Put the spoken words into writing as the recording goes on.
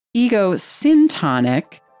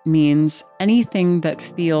Ego-Syntonic means anything that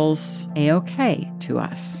feels a-okay to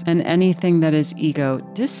us. And anything that is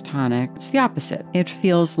ego-dystonic, it's the opposite. It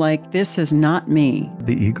feels like this is not me.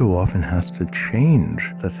 The ego often has to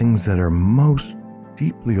change. The things that are most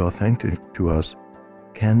deeply authentic to us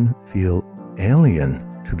can feel alien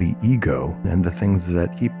to the ego, and the things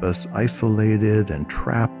that keep us isolated and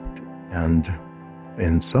trapped and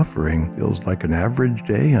in suffering feels like an average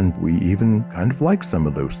day, and we even kind of like some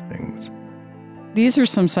of those things. These are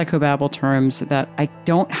some psychobabble terms that I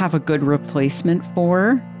don't have a good replacement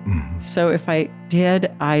for. Mm-hmm. So if I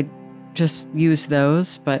did, I'd just use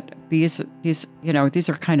those. But these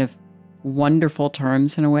are kind of wonderful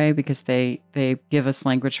terms in a way, because they give us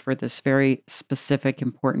language for this very specific,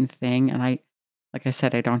 important thing. And like I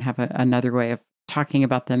said, I don't have another way of talking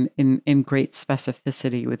about them in great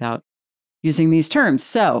specificity without using these terms.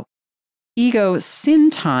 So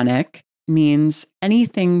ego-syntonic means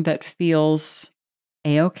anything that feels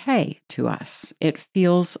a-okay to us. It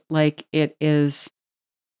feels like it is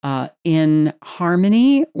in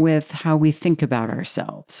harmony with how we think about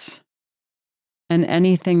ourselves. And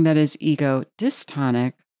anything that is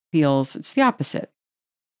ego-dystonic feels it's the opposite.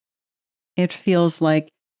 It feels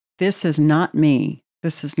like this is not me.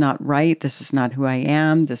 This is not right. This is not who I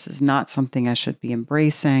am. This is not something I should be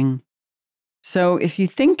embracing. So if you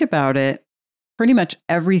think about it, pretty much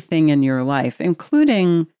everything in your life,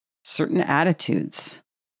 including certain attitudes,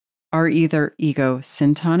 are either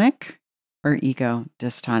ego-syntonic or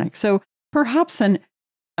ego-dystonic. So perhaps an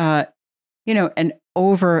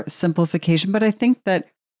oversimplification, but I think that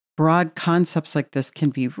broad concepts like this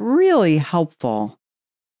can be really helpful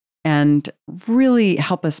and really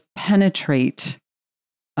help us penetrate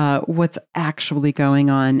what's actually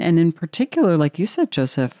going on. And in particular, like you said,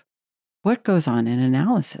 Joseph, what goes on in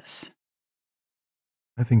analysis?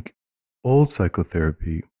 I think all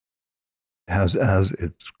psychotherapy has as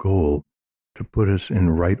its goal to put us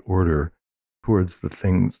in right order towards the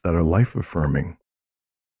things that are life-affirming.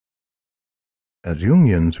 As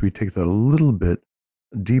Jungians, we take that a little bit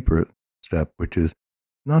deeper step, which is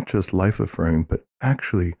not just life-affirming, but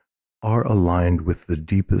actually are aligned with the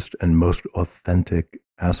deepest and most authentic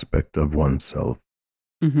aspect of oneself.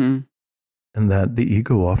 Mm-hmm. And that the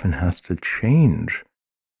ego often has to change.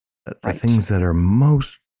 That the Right. things that are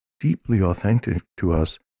most deeply authentic to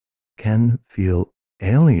us can feel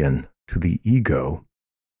alien to the ego.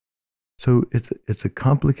 So it's a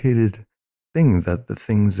complicated thing that the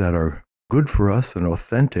things that are good for us and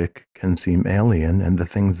authentic can seem alien, and the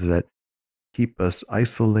things that keep us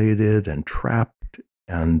isolated and trapped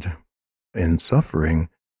and in suffering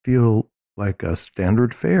feel like a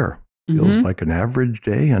standard fare, feels Mm-hmm. like an average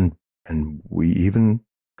day, and we even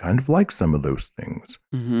kind of like some of those things.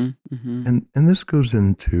 Mm-hmm. Mm-hmm. And this goes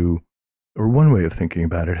into, or one way of thinking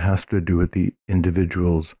about it has to do with the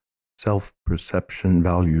individual's self-perception,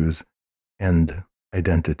 values, and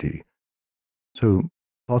identity. So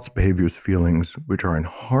thoughts, behaviors, feelings, which are in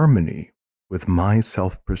harmony with my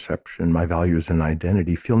self-perception, my values, and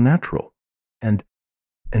identity feel natural and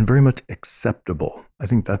very much acceptable. I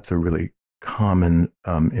think that's a really common,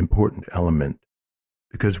 important element,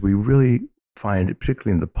 because we really find,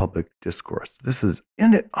 particularly in the public discourse, this is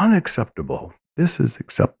unacceptable. This is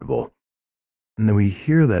acceptable. And then we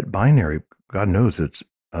hear that binary. God knows it's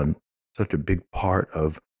such a big part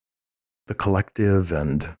of the collective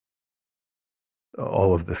and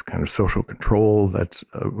all of this kind of social control that's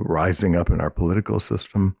rising up in our political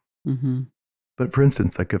system. Mm-hmm. But for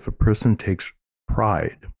instance, like if a person takes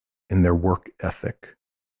pride in their work ethic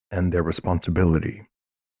and their responsibility,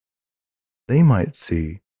 they might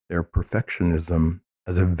see their perfectionism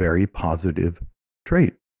as a very positive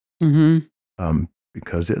trait,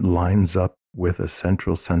 because it lines up with a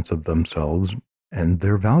central sense of themselves and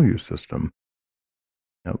their value system.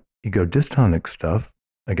 Now, ego-dystonic stuff,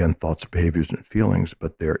 again, thoughts, behaviors, and feelings,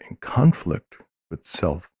 but they're in conflict with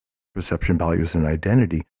self-perception, values, and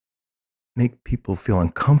identity, make people feel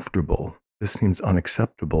uncomfortable. This seems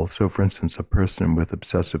unacceptable. So, for instance, a person with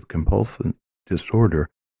obsessive-compulsive disorder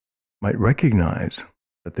might recognize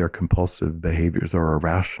that their compulsive behaviors are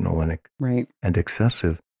irrational and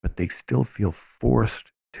excessive, but they still feel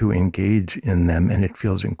forced to engage in them, and it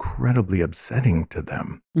feels incredibly upsetting to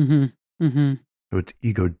them. Mm-hmm. Mm-hmm. So it's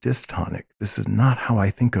ego-dystonic. This is not how I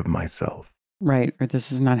think of myself. Right. Or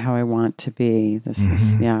this is not how I want to be. This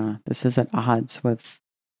is at odds with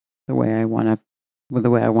the way I want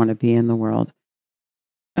to be in the world.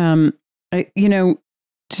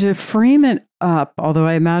 To frame it up, although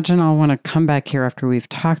I imagine I'll want to come back here after we've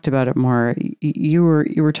talked about it more. You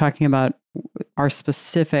were talking about our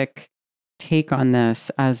specific take on this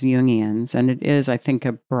as Jungians, and it is, I think,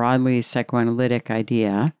 a broadly psychoanalytic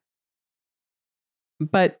idea.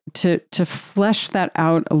 But to flesh that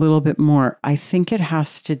out a little bit more, I think it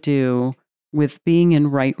has to do with being in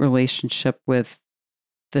right relationship with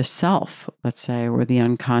the self, let's say, or the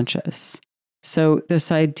unconscious. So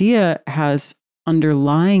this idea has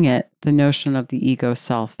underlying it the notion of the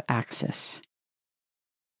ego-self axis,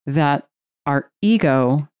 that our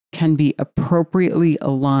ego can be appropriately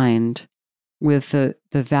aligned with the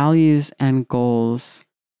values and goals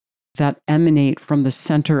that emanate from the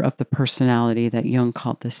center of the personality that Jung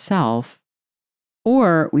called the self,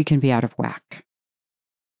 or we can be out of whack.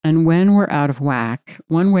 And when we're out of whack,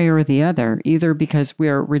 one way or the other, either because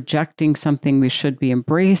we're rejecting something we should be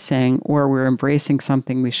embracing, or we're embracing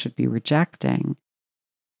something we should be rejecting,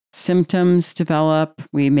 symptoms develop.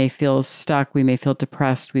 We may feel stuck. We may feel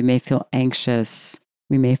depressed. We may feel anxious.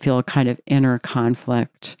 We may feel a kind of inner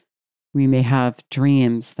conflict. We may have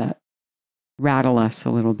dreams that rattle us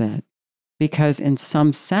a little bit, because in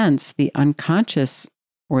some sense, the unconscious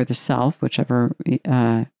or the self, whichever,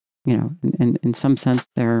 in some sense,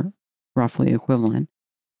 they're roughly equivalent,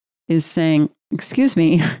 is saying, excuse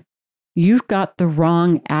me, you've got the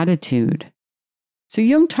wrong attitude. So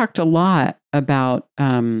Jung talked a lot about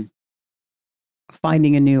finding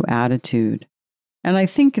a new attitude. And I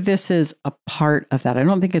think this is a part of that. I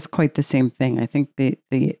don't think it's quite the same thing. I think the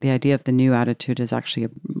idea of the new attitude is actually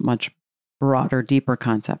a much broader, deeper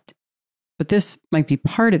concept. But this might be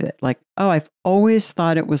part of it. Like, oh, I've always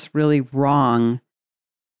thought it was really wrong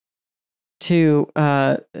to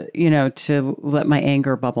let my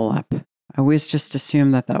anger bubble up. I always just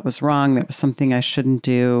assumed that was wrong. That was something I shouldn't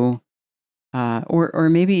do. Or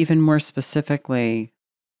maybe even more specifically,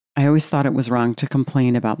 I always thought it was wrong to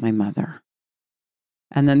complain about my mother.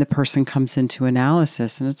 And then the person comes into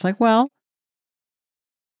analysis and it's like, well,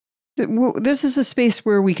 this is a space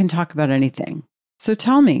where we can talk about anything. So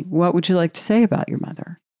tell me, what would you like to say about your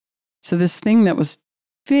mother? So this thing that was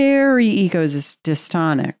very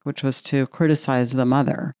ego-dystonic, which was to criticize the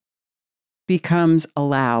mother, becomes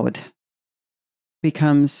allowed,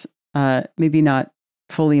 becomes maybe not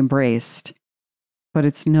fully embraced, but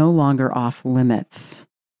it's no longer off limits.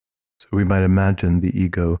 So we might imagine the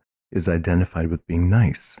ego is identified with being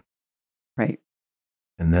nice. Right.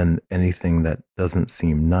 And then anything that doesn't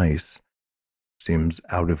seem nice seems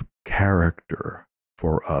out of character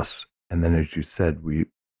for us. And then, as you said, we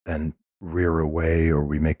then rear away, or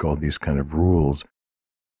we make all these kind of rules.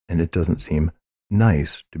 And it doesn't seem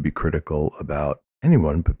nice to be critical about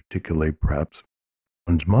anyone, but particularly perhaps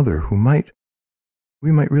one's mother, who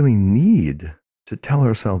we might really need to tell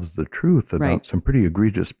ourselves the truth about some pretty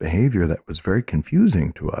egregious behavior that was very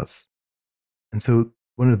confusing to us. And so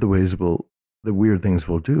one of the ways the weird things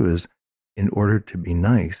we'll do is, in order to be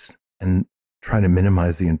nice and try to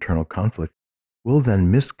minimize the internal conflict, we'll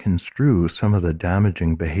then misconstrue some of the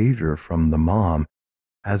damaging behavior from the mom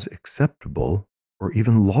as acceptable or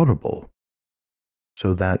even laudable,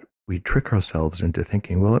 so that we trick ourselves into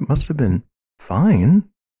thinking, well, it must have been fine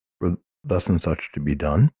for thus and such to be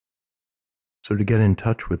done. So to get in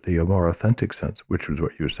touch with the more authentic sense, which was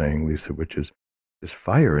what you were saying, Lisa, which is this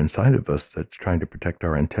fire inside of us that's trying to protect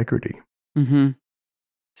our integrity. Mm-hmm.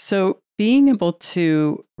 So being able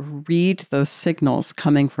to read those signals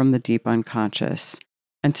coming from the deep unconscious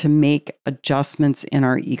and to make adjustments in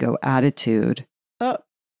our ego attitude. Oh,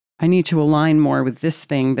 I need to align more with this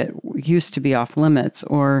thing that used to be off limits,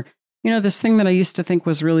 or, this thing that I used to think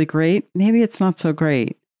was really great. Maybe it's not so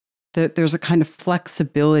great. That there's a kind of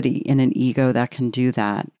flexibility in an ego that can do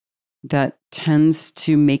that tends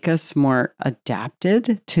to make us more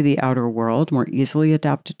adapted to the outer world, more easily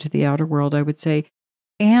adapted to the outer world, I would say,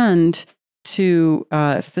 and to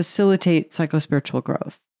facilitate psychospiritual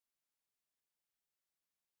growth.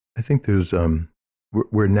 I think there's,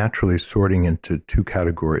 we're naturally sorting into two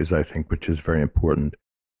categories, I think, which is very important,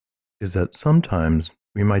 is that sometimes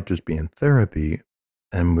we might just be in therapy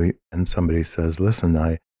and somebody says,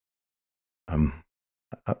 listen, I'm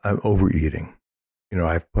overeating.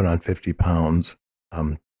 I've put on 50 pounds.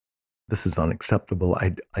 This is unacceptable.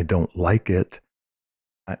 I don't like it.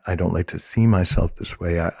 I don't like to see myself this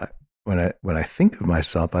way. When I think of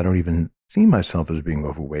myself, I don't even see myself as being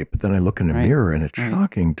overweight. But then I look in a mirror and it's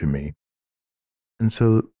shocking to me. And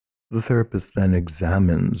so the therapist then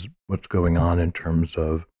examines what's going on in terms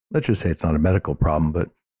of, let's just say it's not a medical problem, but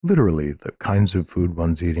literally the kinds of food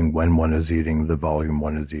one's eating, when one is eating, the volume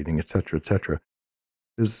one is eating, et cetera, et cetera.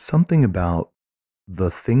 There's something about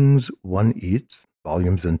the things one eats,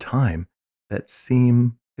 volumes and time, that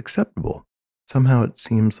seem acceptable. Somehow it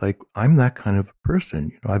seems like I'm that kind of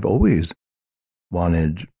person. I've always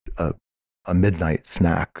wanted a midnight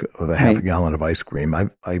snack of a half a Right. gallon of ice cream. I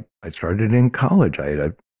started in college. I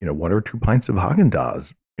had one or two pints of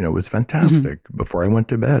Haagen-Dazs. It was Mhm. fantastic before I went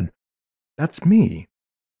to bed. That's me.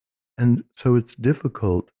 And so it's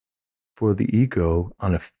difficult for the ego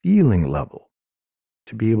on a feeling level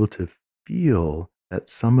to be able to feel that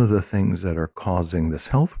some of the things that are causing this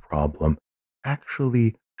health problem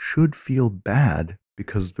actually should feel bad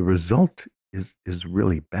because the result is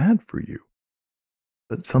really bad for you.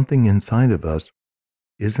 But something inside of us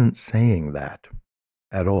isn't saying that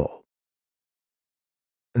at all.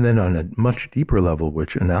 And then on a much deeper level,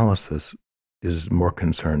 which analysis is more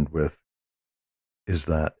concerned with, is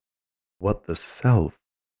that what the self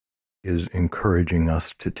is encouraging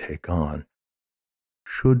us to take on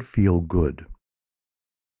should feel good.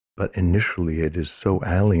 But initially, it is so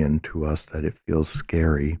alien to us that it feels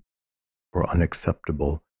scary or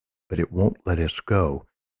unacceptable, but it won't let us go.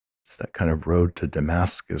 It's that kind of road to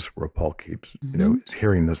Damascus where Paul keeps, Mhm. is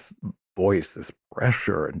hearing this voice, this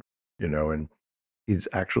pressure, and he's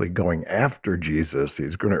actually going after Jesus.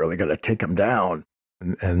 He's really going to take him down.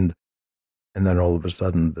 And, and, and then all of a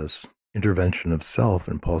sudden, this intervention of self,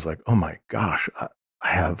 and Paul's like, oh my gosh, I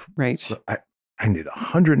have, Right. I, I need a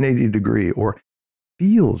 180-degree or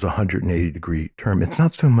feels a 180-degree term. It's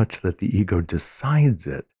not so much that the ego decides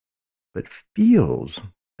it, but feels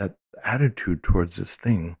that attitude towards this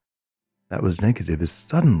thing that was negative is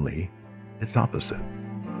suddenly its opposite.